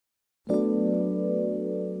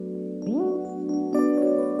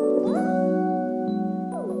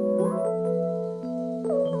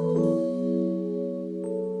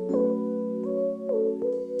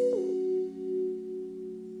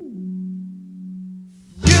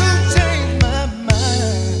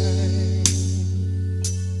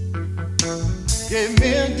Gave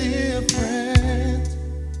me a different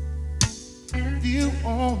view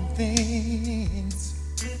on things.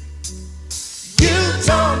 You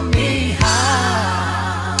taught me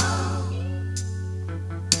how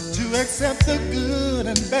to accept the good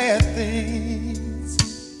and bad things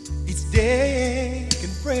each day can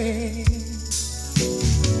bring.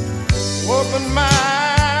 Open my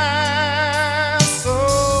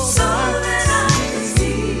soul so that I can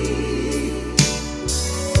see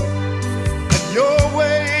that your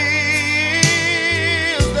way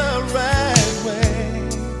is the right way,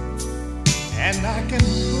 and I can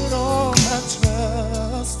put all my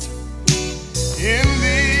trust in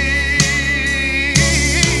thee.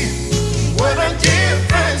 What a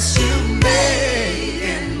difference you made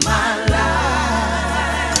in my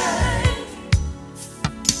life.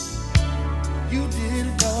 You did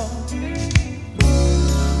it all.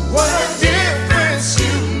 What a difference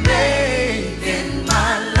you made in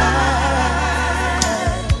my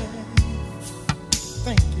life.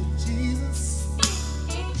 Thank you, Jesus.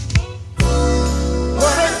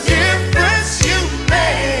 What a difference you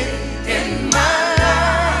made in my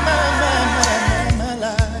life.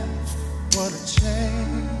 What a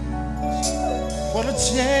change. What a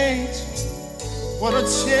change. What a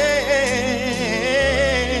change.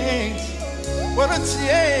 What a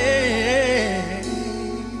change.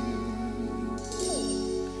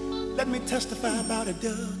 Let me testify about it,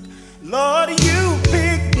 Doug. Lord, you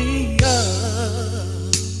picked me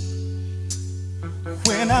up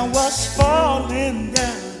when I was falling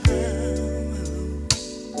down.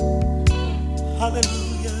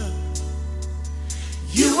 Hallelujah.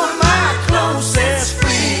 You were my closest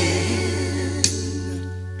friend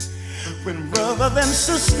when brothers and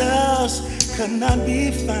sisters could not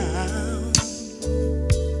be found.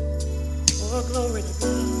 Oh, glory to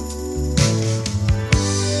God.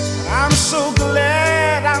 I'm so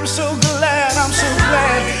glad, I'm so glad, I'm so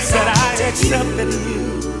glad that I accepted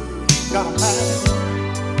you, God Almighty.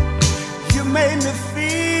 You made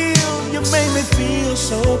me feel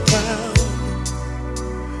so proud,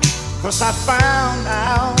 'cause I found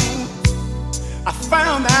out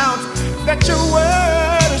that your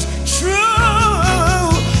word is true.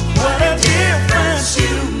 What a difference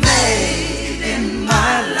you made in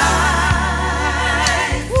my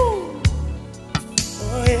life. Woo.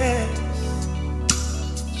 Oh yes,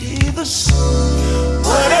 Jesus.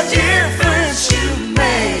 What a difference you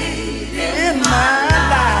made in my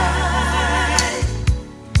life.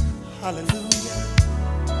 Hallelujah.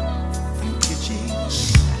 Thank you, Jesus.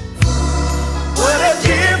 What a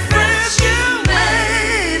difference you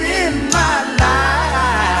made in my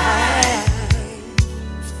life.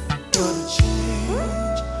 What a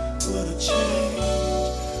change, what a change,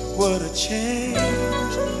 what a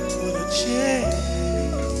change, what a change.